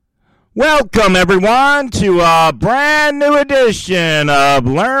Welcome, everyone, to a brand new edition of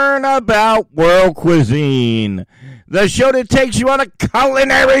Learn About World Cuisine, the show that takes you on a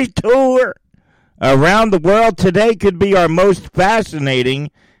culinary tour around the world. Today could be our most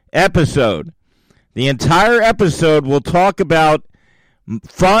fascinating episode. The entire episode will talk about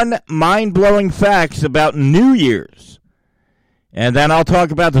fun, mind-blowing facts about New Year's. And then I'll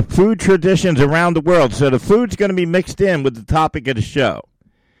talk about the food traditions around the world. So the food's going to be mixed in with the topic of the show.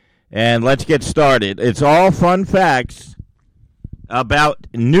 And let's get started. It's all fun facts about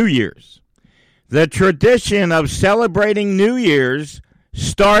New Year's. The tradition of celebrating New Year's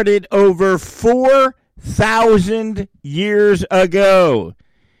started over 4,000 years ago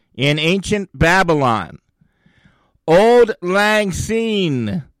in ancient Babylon. Auld Lang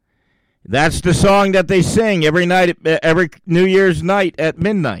Syne. That's the song that they sing every New Year's night at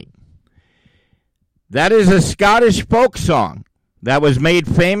midnight. That is a Scottish folk song that was made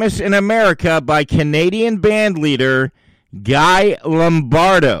famous in America by Canadian band leader Guy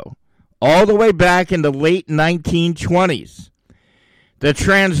Lombardo all the way back in the late 1920s. The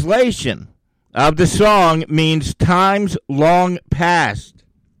translation of the song means times long past.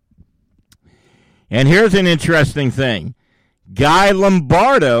 And here's an interesting thing. Guy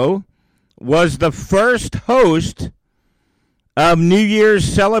Lombardo was the first host of New Year's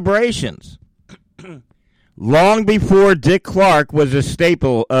celebrations, long before Dick Clark was a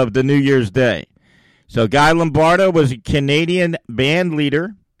staple of the New Year's Day. So Guy Lombardo was a Canadian band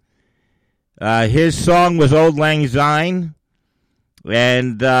leader. His song was Auld Lang Syne,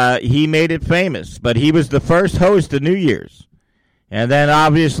 and he made it famous. But he was the first host of New Year's. And then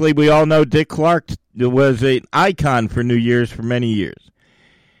obviously we all know Dick Clark was an icon for New Year's for many years.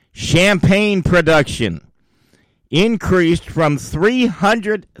 Champagne production increased from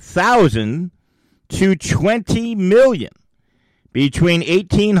 300,000 to 20 million between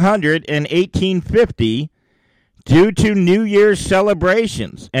 1800 and 1850 due to New Year's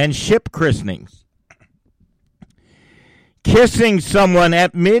celebrations and ship christenings. Kissing someone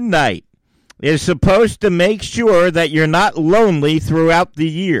at midnight is supposed to make sure that you're not lonely throughout the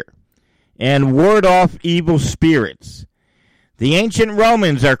year and ward off evil spirits. The ancient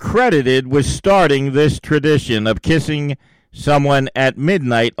Romans are credited with starting this tradition of kissing someone at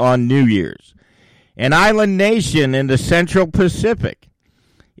midnight on New Year's. An island nation in the Central Pacific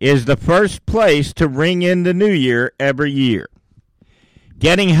is the first place to ring in the New Year every year.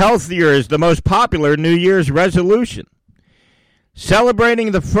 Getting healthier is the most popular New Year's resolution.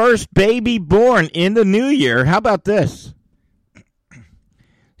 Celebrating the first baby born in the New Year. How about this?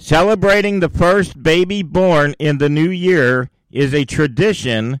 Celebrating the first baby born in the New Year is a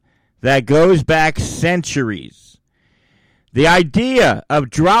tradition that goes back centuries. The idea of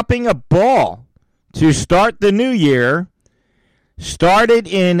dropping a ball to start the new year started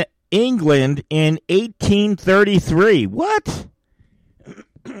in England in 1833. What?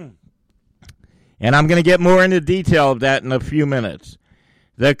 And I'm going to get more into detail of that in a few minutes.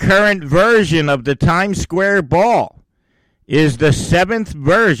 The current version of the Times Square ball is the 7th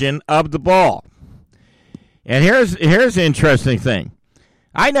version of the ball. And here's an interesting thing.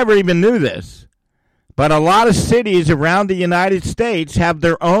 I never even knew this, but a lot of cities around the United States have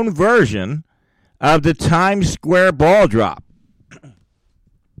their own version of the Times Square ball drop.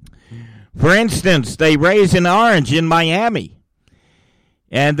 For instance, they raise an orange in Miami,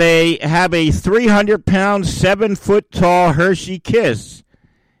 and they have a 300-pound, 7-foot-tall Hershey Kiss,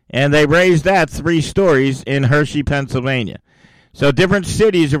 and they raise that 3 stories in Hershey, Pennsylvania. So different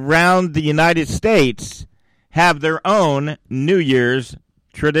cities around the United States have their own New Year's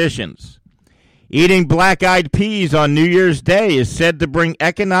traditions. Eating black-eyed peas on New Year's Day is said to bring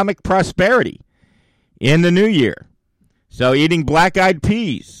economic prosperity in the new year. So eating black-eyed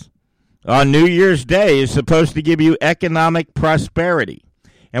peas on New Year's Day is supposed to give you economic prosperity.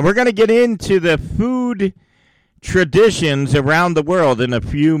 And we're going to get into the food traditions around the world in a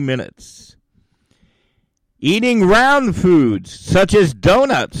few minutes. Eating round foods, such as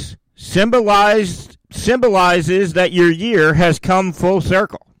donuts, symbolizes that your year has come full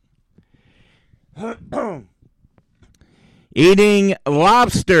circle. Eating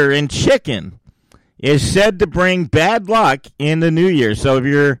lobster and chicken is said to bring bad luck in the new year. So if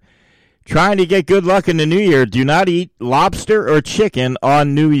you're trying to get good luck in the new year, do not eat lobster or chicken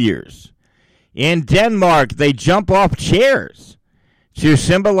on New Year's. In Denmark, they jump off chairs to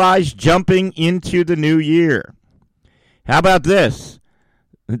symbolize jumping into the new year. How about this?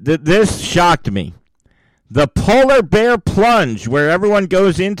 This shocked me. The polar bear plunge, where everyone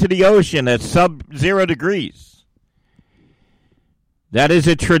goes into the ocean at sub-0 degrees. That is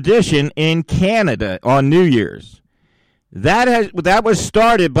a tradition in Canada on New Year's. That was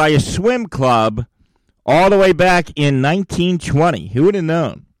started by a swim club all the way back in 1920. Who would have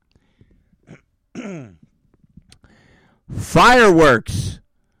known? Fireworks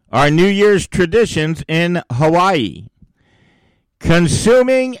are New Year's traditions in Hawaii.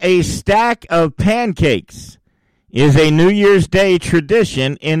 Consuming a stack of pancakes is a New Year's Day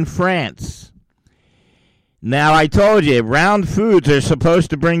tradition in France. Now, I told you, round foods are supposed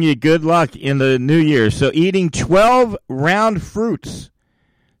to bring you good luck in the New Year. So eating 12 round fruits,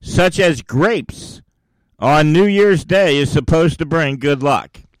 such as grapes, on New Year's Day is supposed to bring good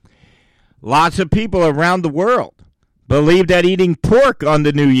luck. Lots of people around the world believe that eating pork on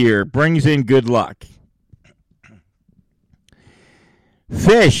the New Year brings in good luck.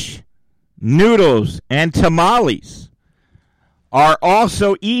 Fish, noodles, and tamales are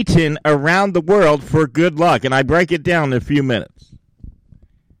also eaten around the world for good luck, and I break it down in a few minutes.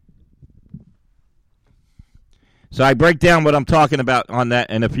 So I break down what I'm talking about on that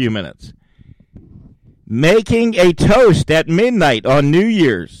in a few minutes. Making a toast at midnight on New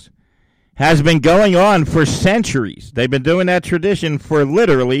Year's has been going on for centuries. They've been doing that tradition for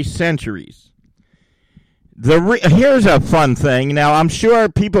literally centuries. Here's a fun thing. Now, I'm sure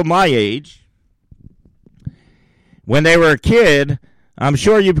people my age, when they were a kid, I'm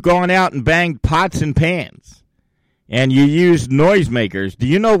sure you've gone out and banged pots and pans, and you used noisemakers. Do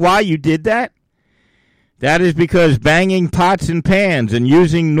you know why you did that? That is because banging pots and pans and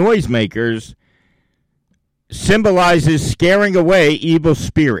using noisemakers symbolizes scaring away evil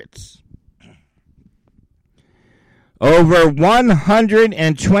spirits. Over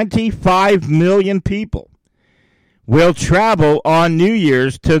 125 million people will travel on New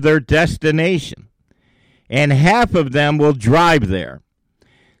Year's to their destination, and half of them will drive there.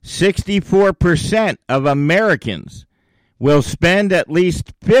 64% of Americans will spend at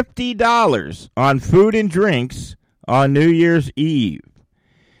least $50 on food and drinks on New Year's Eve.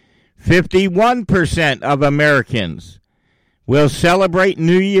 51% of Americans will celebrate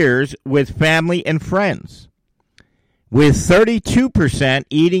New Year's with family and friends, with 32%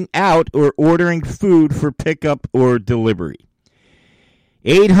 eating out or ordering food for pickup or delivery.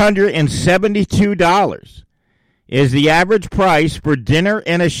 $872 is the average price for dinner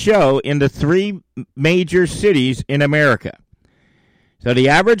and a show in the three major cities in America. So the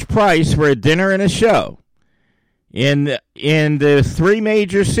average price for a dinner and a show in the three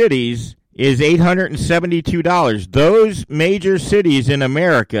major cities is $872. Those major cities in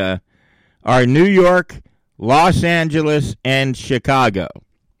America are New York, Los Angeles, and Chicago.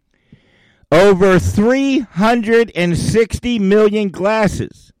 Over 360 million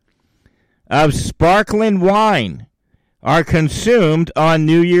glasses of sparkling wine are consumed on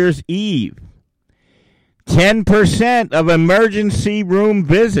New Year's Eve. 10% of emergency room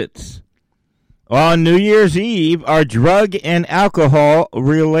visits on New Year's Eve are drug and alcohol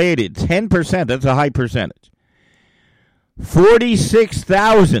related. 10%, that's a high percentage.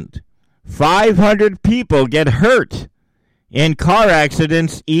 46,500 people get hurt in car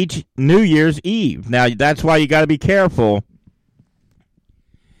accidents each New Year's Eve. Now, that's why you got to be careful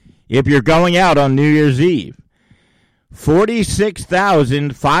if you're going out on New Year's Eve.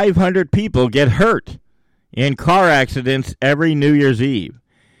 46,500 people get hurt in car accidents every New Year's Eve.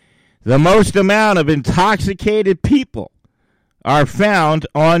 The most amount of intoxicated people are found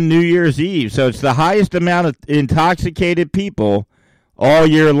on New Year's Eve. So it's the highest amount of intoxicated people all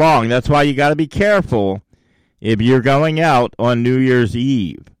year long. That's why you got to be careful if you're going out on New Year's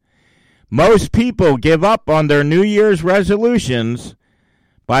Eve. Most people give up on their New Year's resolutions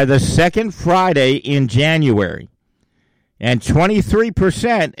by the second Friday in January, and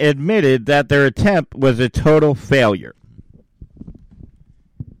 23% admitted that their attempt was a total failure.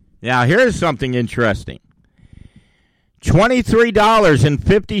 Now, here's something interesting.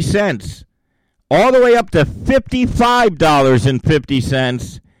 $23.50 all the way up to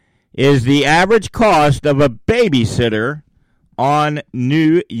 $55.50 is the average cost of a babysitter on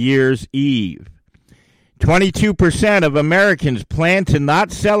New Year's Eve. 22% of Americans plan to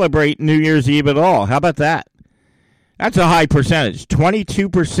not celebrate New Year's Eve at all. How about that? That's a high percentage.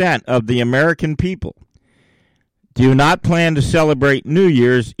 22% of the American people do not plan to celebrate New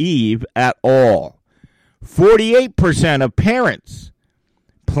Year's Eve at all. 48% of parents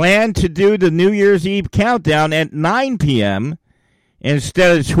plan to do the New Year's Eve countdown at 9 p.m.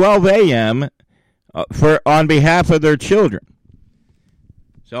 instead of 12 a.m. on behalf of their children.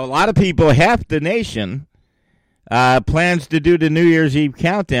 So a lot of people, half the nation, plans to do the New Year's Eve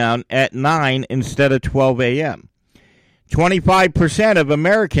countdown at 9 instead of 12 a.m. 25% of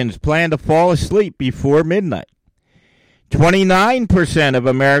Americans plan to fall asleep before midnight. 29% of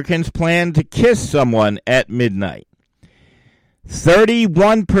Americans plan to kiss someone at midnight.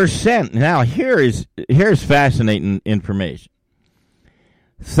 31%. Now, here's fascinating information.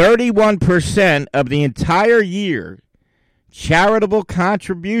 31% of the entire year charitable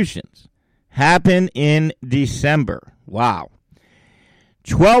contributions happen in December. Wow.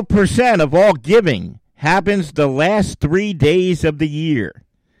 12% of all giving happens the last 3 days of the year.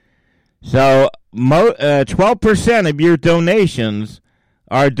 So 12% of your donations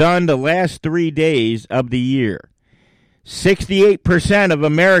are done the last 3 days of the year. 68% of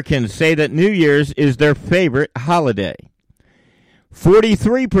Americans say that New Year's is their favorite holiday.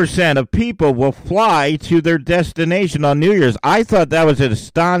 43% of people will fly to their destination on New Year's. I thought that was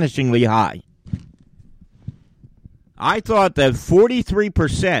astonishingly high. I thought that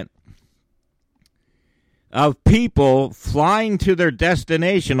 43% of people flying to their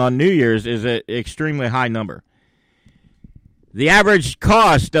destination on New Year's is an extremely high number. The average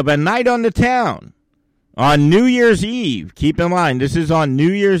cost of a night on the town on New Year's Eve, keep in mind, this is on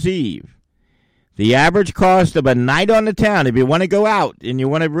New Year's Eve. The average cost of a night on the town, if you want to go out and you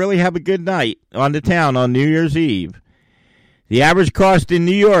want to really have a good night on the town on New Year's Eve, the average cost in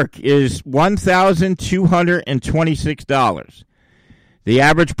New York is $1,226. The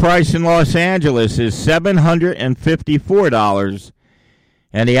average price in Los Angeles is $754,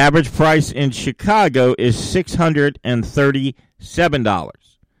 and the average price in Chicago is $637.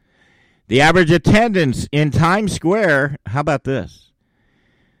 The average attendance in Times Square, how about this?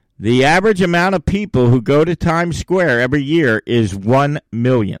 The average amount of people who go to Times Square every year is 1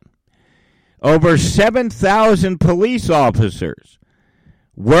 million. Over 7,000 police officers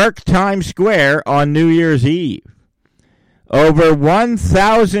work Times Square on New Year's Eve. Over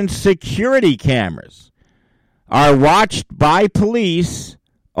 1,000 security cameras are watched by police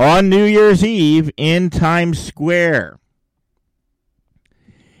on New Year's Eve in Times Square.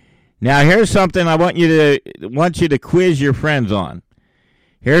 Now, here's something I want you to quiz your friends on.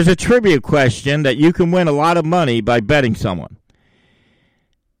 Here's a trivia question that you can win a lot of money by betting someone.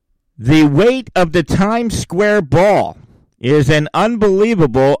 The weight of the Times Square ball is an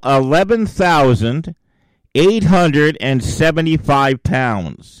unbelievable 11,875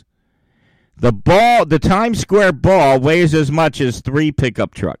 pounds. The Times Square ball weighs as much as 3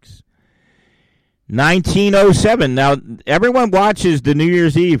 pickup trucks. 1907. Now, everyone watches the New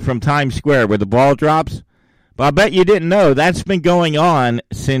Year's Eve from Times Square where the ball drops. But I bet you didn't know that's been going on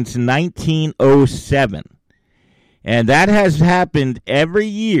since 1907. And that has happened every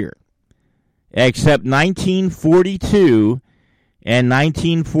year except 1942 and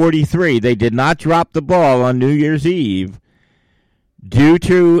 1943. They did not drop the ball on New Year's Eve due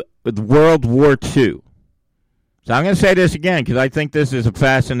to World War II. So I'm going to say this again because I think this is a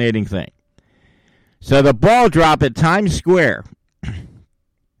fascinating thing. So the ball drop at Times Square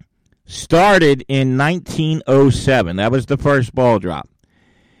started in 1907. That was the first ball drop.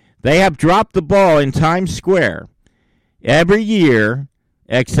 They have dropped the ball in Times Square every year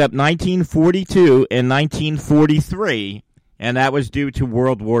except 1942 and 1943, and that was due to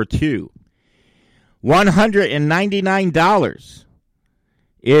World War II. $199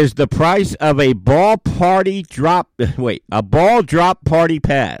 is the price of a ball drop party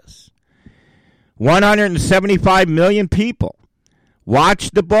pass. 175 million people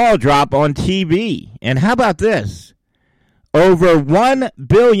watch the ball drop on TV. And how about this? Over 1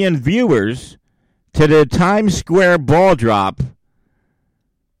 billion viewers to the Times Square ball drop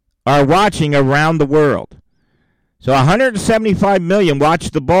are watching around the world. So 175 million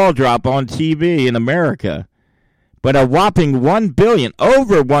watch the ball drop on TV in America, but a whopping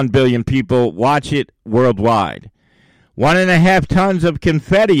over 1 billion people watch it worldwide. 1.5 tons of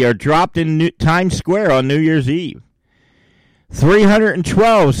confetti are dropped in Times Square on New Year's Eve.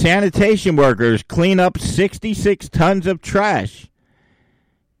 312 sanitation workers clean up 66 tons of trash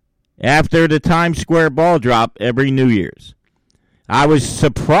after the Times Square ball drop every New Year's. I was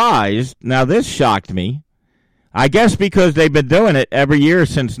surprised. Now, this shocked me. I guess because they've been doing it every year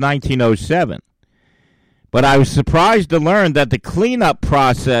since 1907. But I was surprised to learn that the cleanup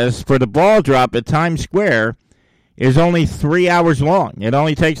process for the ball drop at Times Square is only 3 hours long. It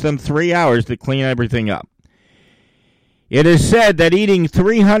only takes them 3 hours to clean everything up. It is said that eating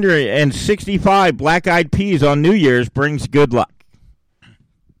 365 black-eyed peas on New Year's brings good luck.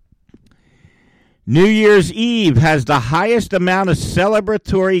 New Year's Eve has the highest amount of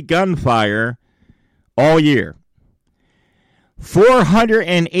celebratory gunfire all year.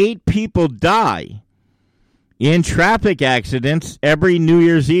 408 people die in traffic accidents every New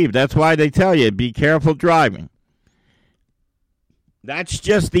Year's Eve. That's why they tell you, be careful driving. That's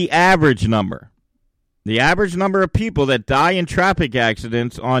just the average number. The average number of people that die in traffic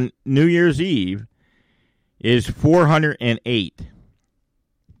accidents on New Year's Eve is 408.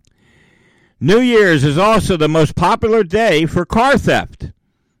 New Year's is also the most popular day for car theft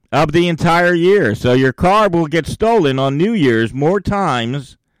of the entire year. So your car will get stolen on New Year's more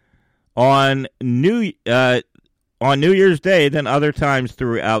times on New Year's Day than other times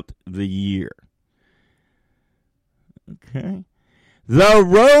throughout the year. Okay. The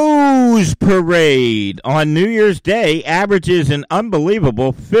Rose Parade on New Year's Day averages an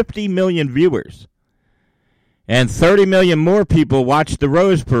unbelievable 50 million viewers. And 30 million more people watch the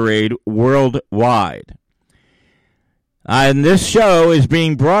Rose Parade worldwide. And this show is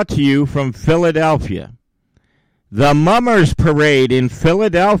being brought to you from Philadelphia. The Mummers Parade in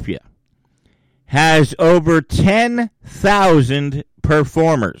Philadelphia has over 10,000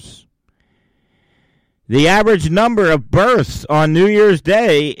 performers. The average number of births on New Year's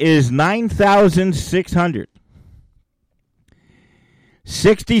Day is 9,600.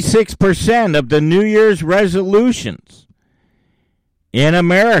 66% of the New Year's resolutions in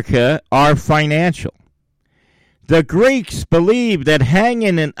America are financial. The Greeks believed that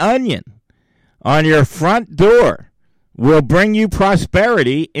hanging an onion on your front door will bring you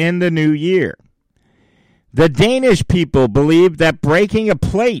prosperity in the new year. The Danish people believed that breaking a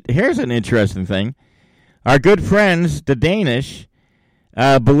plate, here's an interesting thing. Our good friends, the Danish,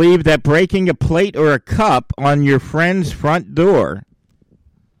 believe that breaking a plate or a cup on your friend's front door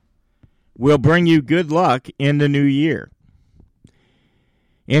will bring you good luck in the new year.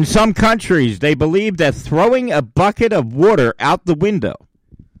 In some countries, they believe that throwing a bucket of water out the window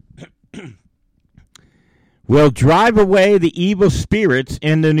will drive away the evil spirits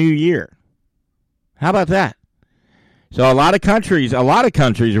in the new year. How about that? So a lot of countries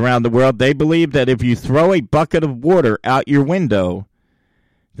around the world, they believe that if you throw a bucket of water out your window,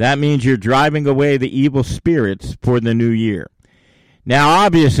 that means you're driving away the evil spirits for the new year. Now,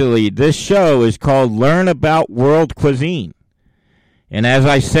 obviously, this show is called Learn About World Cuisine. And as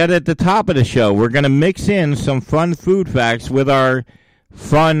I said at the top of the show, we're going to mix in some fun food facts with our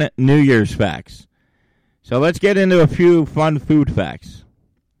fun New Year's facts. So let's get into a few fun food facts.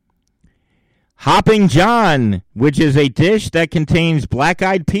 Hopping John, which is a dish that contains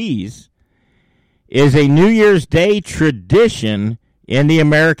black-eyed peas, is a New Year's Day tradition in the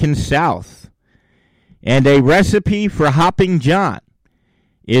American South. And a recipe for Hopping John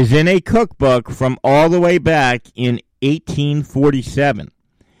is in a cookbook from all the way back in 1847.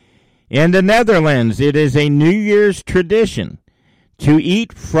 In the Netherlands, it is a New Year's tradition to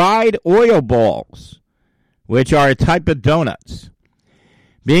eat fried oil balls, which are a type of donuts.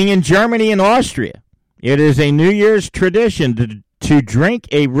 Being in Germany and Austria, it is a New Year's tradition to drink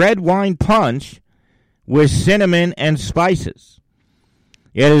a red wine punch with cinnamon and spices.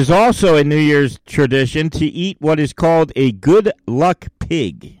 It is also a New Year's tradition to eat what is called a good luck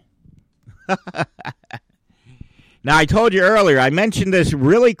pig. Now, I told you earlier, I mentioned this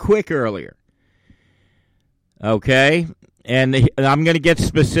really quick earlier. Okay? And I'm going to get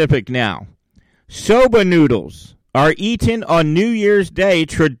specific now. Soba noodles are eaten on New Year's Day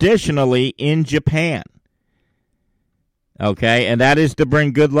traditionally in Japan. Okay? And that is to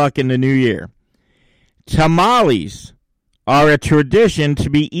bring good luck in the new year. Tamales are a tradition to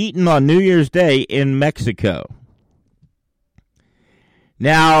be eaten on New Year's Day in Mexico.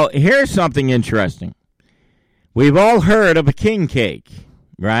 Now, here's something interesting. We've all heard of a king cake,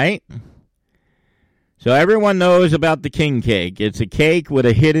 right? So everyone knows about the king cake. It's a cake with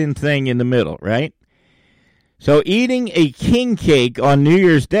a hidden thing in the middle, right? So eating a king cake on New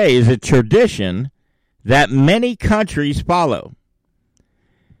Year's Day is a tradition that many countries follow.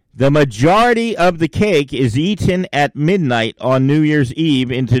 The majority of the cake is eaten at midnight on New Year's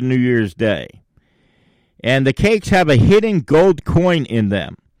Eve into New Year's Day. And the cakes have a hidden gold coin in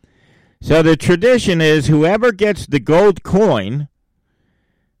them. So the tradition is whoever gets the gold coin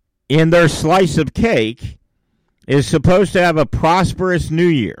in their slice of cake is supposed to have a prosperous new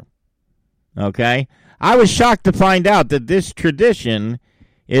year. Okay? I was shocked to find out that this tradition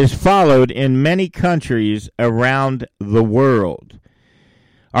is followed in many countries around the world.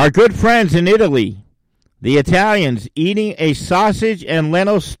 Our good friends in Italy, the Italians, eating a sausage and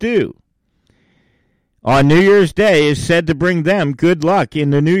lentil stew on New Year's Day is said to bring them good luck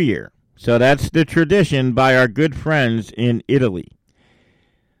in the new year. So that's the tradition by our good friends in Italy.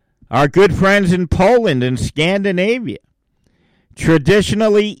 Our good friends in Poland and Scandinavia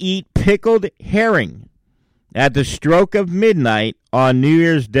traditionally eat pickled herring at the stroke of midnight on New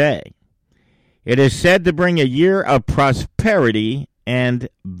Year's Day. It is said to bring a year of prosperity and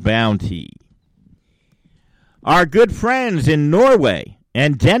bounty. Our good friends in Norway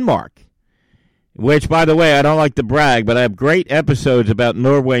and Denmark, which, by the way, I don't like to brag, but I have great episodes about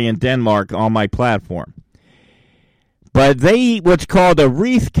Norway and Denmark on my platform. But they eat what's called a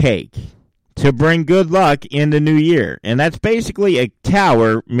wreath cake to bring good luck in the new year. And that's basically a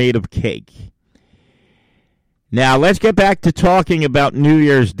tower made of cake. Now, let's get back to talking about New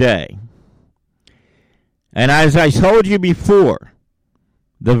Year's Day. And as I told you before,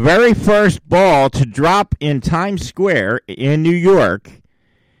 the very first ball to drop in Times Square in New York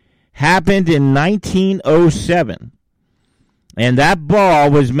happened in 1907. And that ball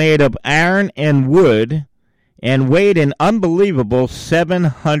was made of iron and wood and weighed an unbelievable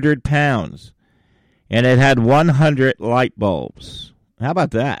 700 pounds. And it had 100 light bulbs. How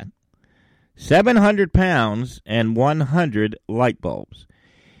about that? 700 pounds and 100 light bulbs.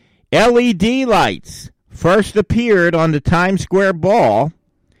 LED lights first appeared on the Times Square ball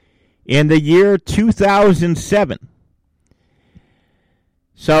in the year 2007.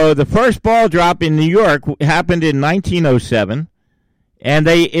 So the first ball drop in New York happened in 1907, and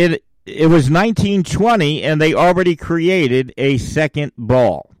it was 1920, and they already created a second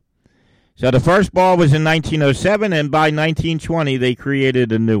ball. So the first ball was in 1907, and by 1920, they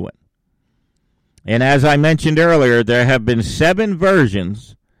created a new one. And as I mentioned earlier, there have been 7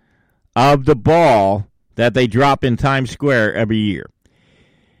 versions of the ball that they drop in Times Square every year.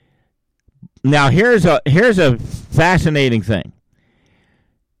 Now, here's a fascinating thing.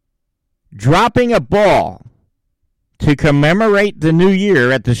 Dropping a ball to commemorate the new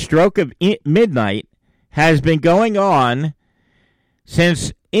year at the stroke of midnight has been going on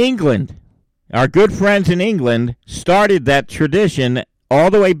since England. Our good friends in England started that tradition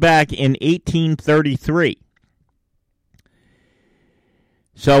all the way back in 1833.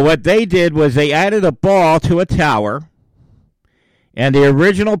 So what they did was they added a ball to a tower, and the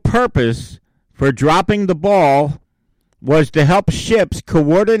original purpose for dropping the ball was to help ships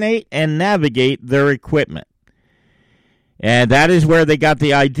coordinate and navigate their equipment. And that is where they got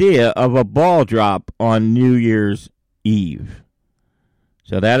the idea of a ball drop on New Year's Eve.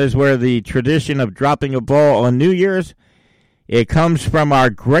 So that is where the tradition of dropping a ball on New Year's, it comes from our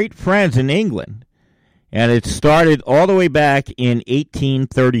great friends in England. And it started all the way back in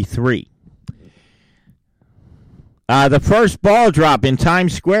 1833. The first ball drop in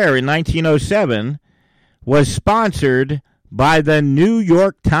Times Square in 1907 was sponsored by the New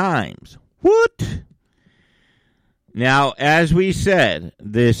York Times. What? Now, as we said,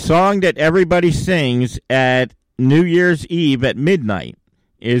 the song that everybody sings at New Year's Eve at midnight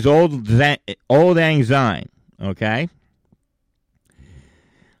is Old Lang Syne, okay?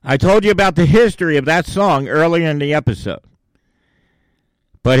 I told you about the history of that song earlier in the episode.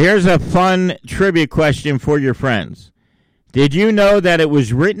 But here's a fun trivia question for your friends. Did you know that it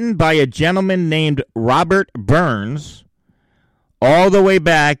was written by a gentleman named Robert Burns all the way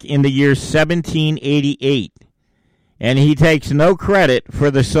back in the year 1788? And he takes no credit for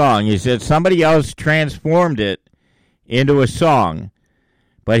the song. He said somebody else transformed it into a song,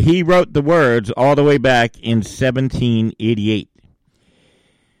 but he wrote the words all the way back in 1788.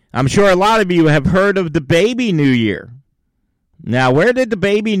 I'm sure a lot of you have heard of the Baby New Year. Now, where did the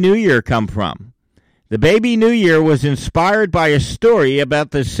Baby New Year come from? The Baby New Year was inspired by a story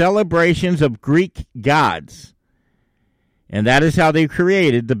about the celebrations of Greek gods. And that is how they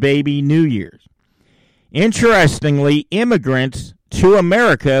created the Baby New Year's. Interestingly, immigrants to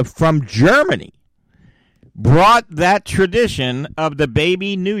America from Germany brought that tradition of the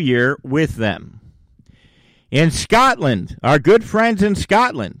Baby New Year with them. In Scotland, our good friends in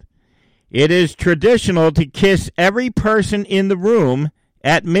Scotland, it is traditional to kiss every person in the room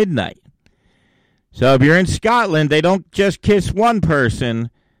at midnight. So if you're in Scotland, they don't just kiss one person,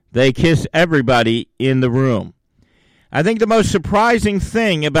 they kiss everybody in the room. I think the most surprising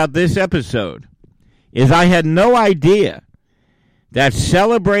thing about this episode is I had no idea that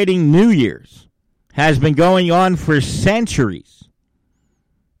celebrating New Year's has been going on for centuries.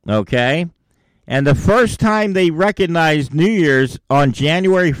 Okay? And the first time they recognized New Year's on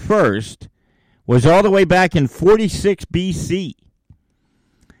January 1st was all the way back in 46 BC.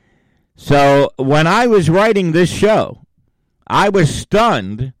 So when I was writing this show, I was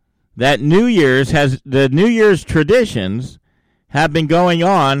stunned that the New Year's traditions have been going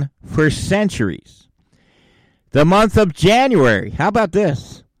on for centuries. The month of January, how about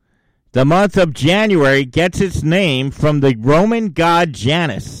this? The month of January gets its name from the Roman god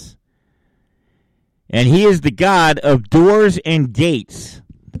Janus. And he is the god of doors and gates.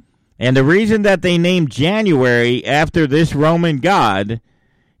 And the reason that they named January after this Roman god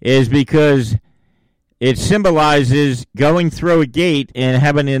is because it symbolizes going through a gate and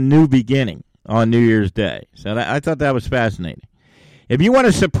having a new beginning on New Year's Day. So I thought that was fascinating. If you want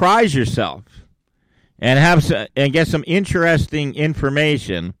to surprise yourself and get some interesting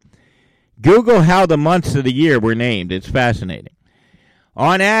information, Google how the months of the year were named. It's fascinating.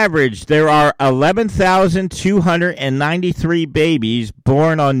 On average, there are 11,293 babies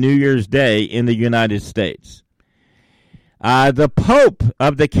born on New Year's Day in the United States. The Pope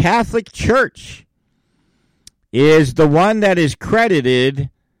of the Catholic Church is the one that is credited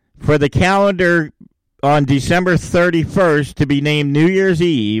for the calendar on December 31st to be named New Year's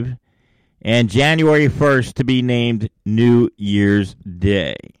Eve and January 1st to be named New Year's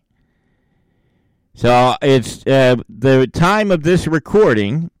Day. So it's the time of this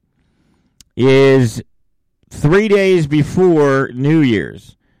recording is 3 days before New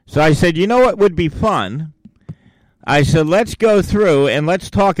Year's. So I said, you know what would be fun? I said, let's go through and let's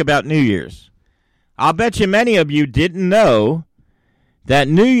talk about New Year's. I'll bet you many of you didn't know that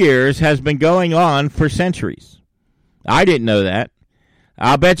New Year's has been going on for centuries. I didn't know that.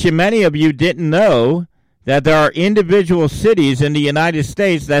 I'll bet you many of you didn't know that there are individual cities in the United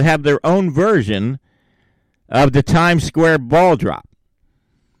States that have their own version of the Times Square ball drop.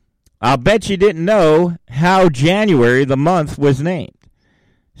 I'll bet you didn't know how January, the month, was named.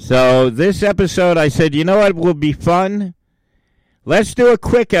 So this episode, I said, you know what will be fun? Let's do a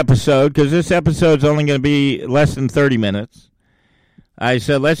quick episode, because this episode's only going to be less than 30 minutes. I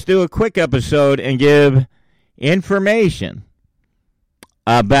said, let's do a quick episode and give information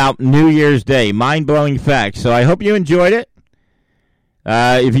about New Year's Day, mind-blowing facts. So I hope you enjoyed it.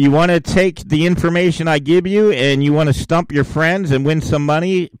 If you want to take the information I give you and you want to stump your friends and win some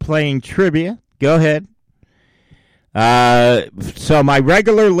money playing trivia, go ahead. So my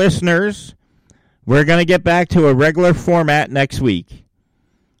regular listeners, we're going to get back to a regular format next week.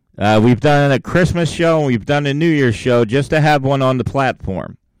 We've done a Christmas show and we've done a New Year's show just to have one on the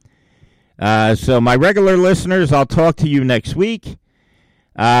platform. So my regular listeners, I'll talk to you next week.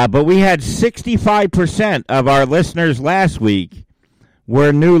 But we had 65% of our listeners last week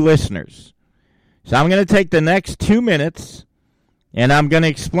were new listeners. So I'm going to take the next 2 minutes and I'm going to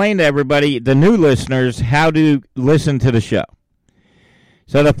explain to everybody, the new listeners, how to listen to the show.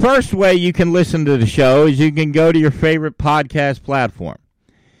 So the first way you can listen to the show is you can go to your favorite podcast platform.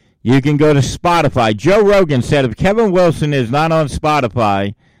 You can go to Spotify. Joe Rogan said if Kevin Wilson is not on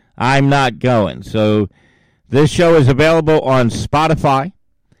Spotify, I'm not going. So this show is available on Spotify.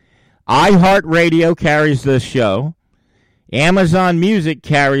 iHeartRadio carries this show. Amazon Music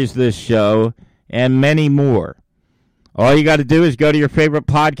carries this show, and many more. All you got to do is go to your favorite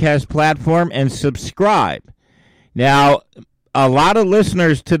podcast platform and subscribe. Now, a lot of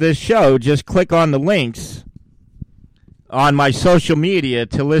listeners to this show just click on the links on my social media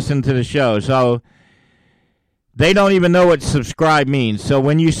to listen to the show. So they don't even know what subscribe means. So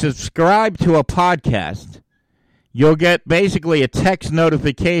when you subscribe to a podcast, you'll get basically a text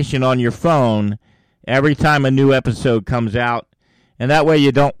notification on your phone every time a new episode comes out, and that way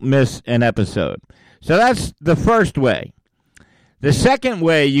you don't miss an episode. So that's the first way. The second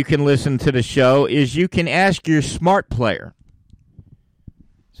way you can listen to the show is you can ask your smart player.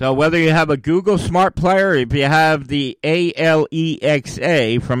 So whether you have a Google Smart Player, or if you have the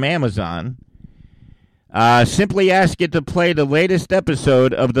Alexa from Amazon, simply ask it to play the latest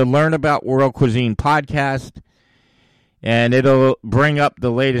episode of the Learn About World Cuisine podcast, and it'll bring up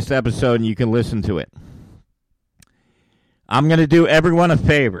the latest episode and you can listen to it. I'm going to do everyone a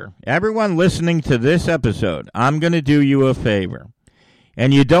favor. Everyone listening to this episode, I'm going to do you a favor.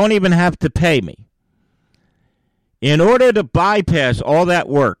 And you don't even have to pay me. In order to bypass all that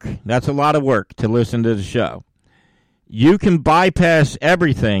work, that's a lot of work to listen to the show, you can bypass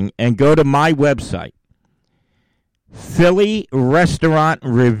everything and go to my website,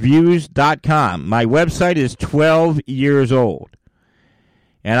 PhillyRestaurantReviews.com. My website is 12 years old.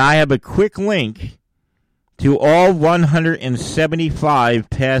 And I have a quick link to all 175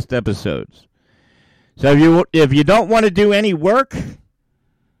 past episodes. So if you don't want to do any work,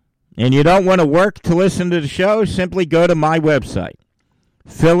 and you don't want to work to listen to the show, simply go to my website,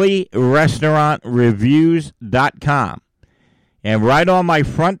 PhillyRestaurantReviews.com. And right on my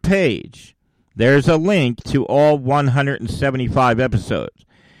front page, there's a link to all 175 episodes.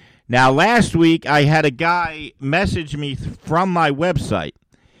 Now, last week, I had a guy message me from my website,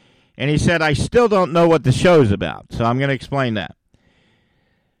 and he said, I still don't know what the show's about, so I'm going to explain that.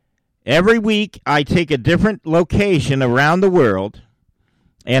 Every week, I take a different location around the world,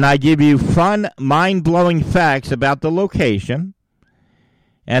 and I give you fun, mind-blowing facts about the location,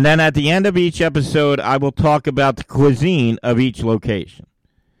 and then at the end of each episode, I will talk about the cuisine of each location.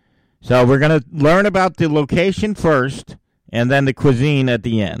 So we're going to learn about the location first, and then the cuisine at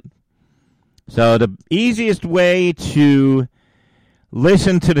the end. So the easiest way to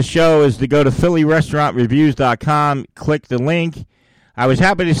listen to the show is to go to PhillyRestaurantReviews.com, click the link. I was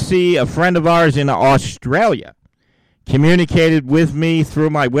happy to see a friend of ours in Australia communicated with me through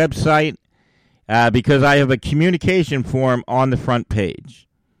my website because I have a communication form on the front page.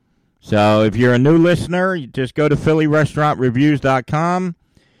 So if you're a new listener, you just go to PhillyRestaurantReviews.com.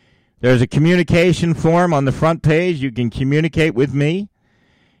 There's a communication form on the front page. You can communicate with me.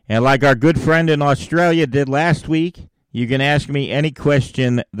 And like our good friend in Australia did last week, you can ask me any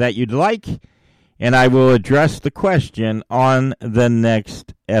question that you'd like, and I will address the question on the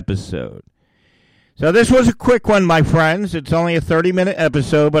next episode. So this was a quick one, my friends. It's only a 30-minute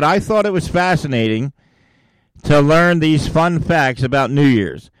episode, but I thought it was fascinating to learn these fun facts about New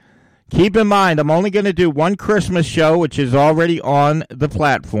Year's. Keep in mind, I'm only going to do one Christmas show, which is already on the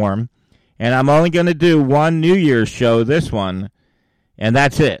platform, and I'm only going to do one New Year's show, this one, and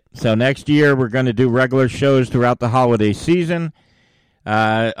that's it. So next year, we're going to do regular shows throughout the holiday season.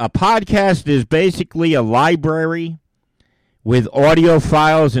 A podcast is basically a library with audio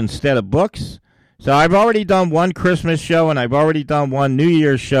files instead of books. So I've already done one Christmas show, and I've already done one New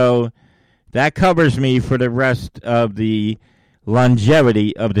Year's show. That covers me for the rest of the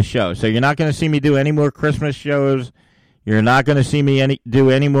longevity of the show. So you're not going to see me do any more Christmas shows. You're not going to see me do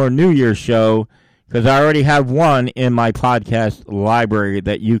any more New Year's show, because I already have one in my podcast library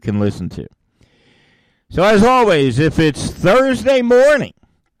that you can listen to. So as always, if it's Thursday morning,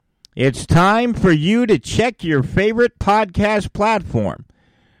 it's time for you to check your favorite podcast platform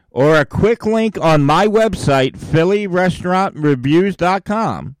or a quick link on my website,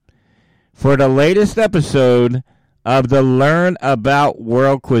 PhillyRestaurantReviews.com, for the latest episode of the Learn About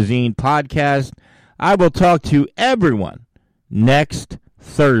World Cuisine podcast. I will talk to everyone next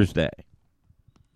Thursday.